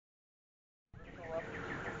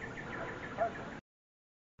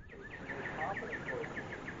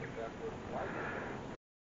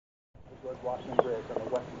Washington Bridge on the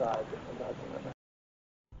west side of the Hudson River.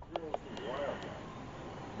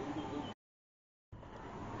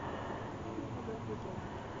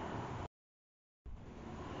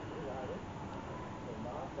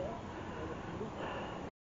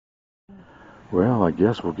 Well, I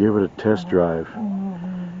guess we'll give it a test drive.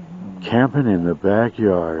 Camping in the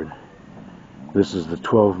backyard. This is the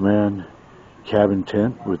 12-man cabin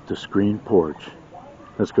tent with the screen porch.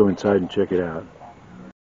 Let's go inside and check it out.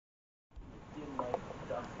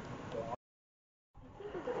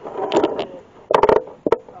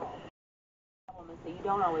 You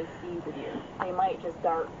don't always see the deer. They might just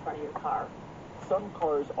dart in front of your car. Some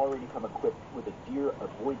cars already come equipped with a deer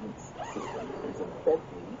avoidance system. There's a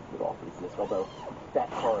Bentley that offers this, although that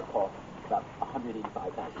car costs about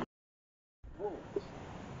 $185,000.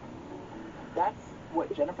 That's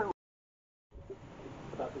what Jennifer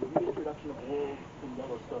about the reintroduction of wolves in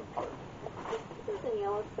Yellowstone Park. Visitors in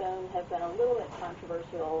Yellowstone have been a little bit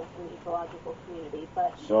controversial in the ecological community,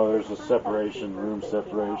 but So there's a separation, room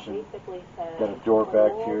separation. Got a door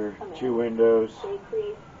back here, 2 windows,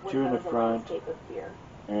 2 in the front,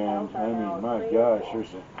 and I mean, my gosh,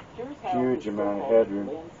 there's a huge amount of headroom.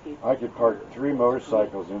 I could park 3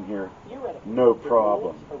 motorcycles in here, no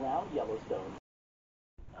problem.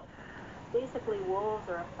 Basically, wolves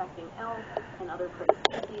are affecting elk and other prey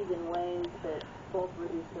species in ways that both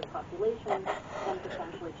reduce their population and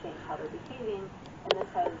potentially change how they're behaving, and this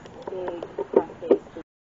has big effect-based.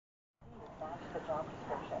 Match the job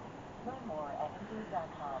description. Learn more at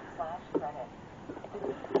Indeed.com/credit.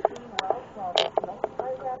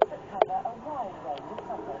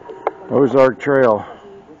 Ozark Trail.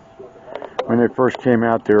 When they first came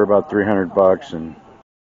out, they were about $300, and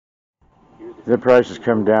the price has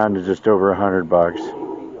come down to just over $100.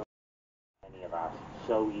 Many of us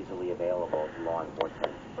so easily available to law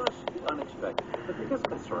enforcement. First, the unexpected. The biggest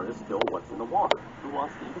concern is still what's in the water. Who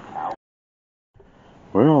wants to eat a cow?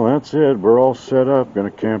 Well, that's it. We're all set up.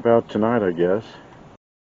 Gonna camp out tonight, I guess.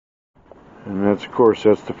 And that's, of course,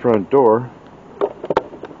 that's the front door.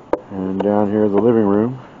 And down here, the living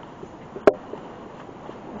room.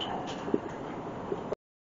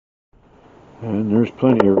 And there's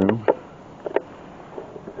plenty of room.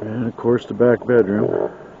 And, of course, the back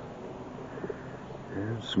bedroom.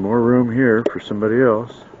 And some more room here for somebody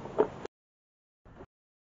else.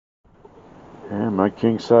 And my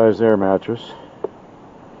king-size air mattress.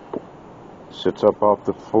 Sits up off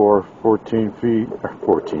the floor 14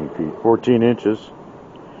 inches.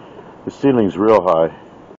 The ceiling's real high.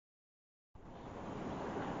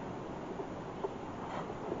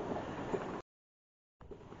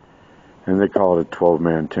 And they call it a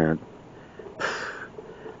 12-man tent.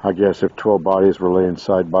 I guess if 12 bodies were laying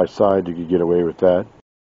side by side, you could get away with that.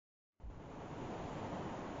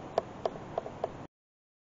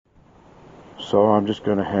 So I'm just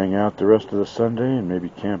going to hang out the rest of the Sunday and maybe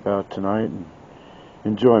camp out tonight and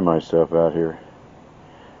enjoy myself out here.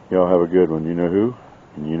 Y'all have a good one. You know who,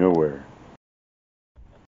 and you know where.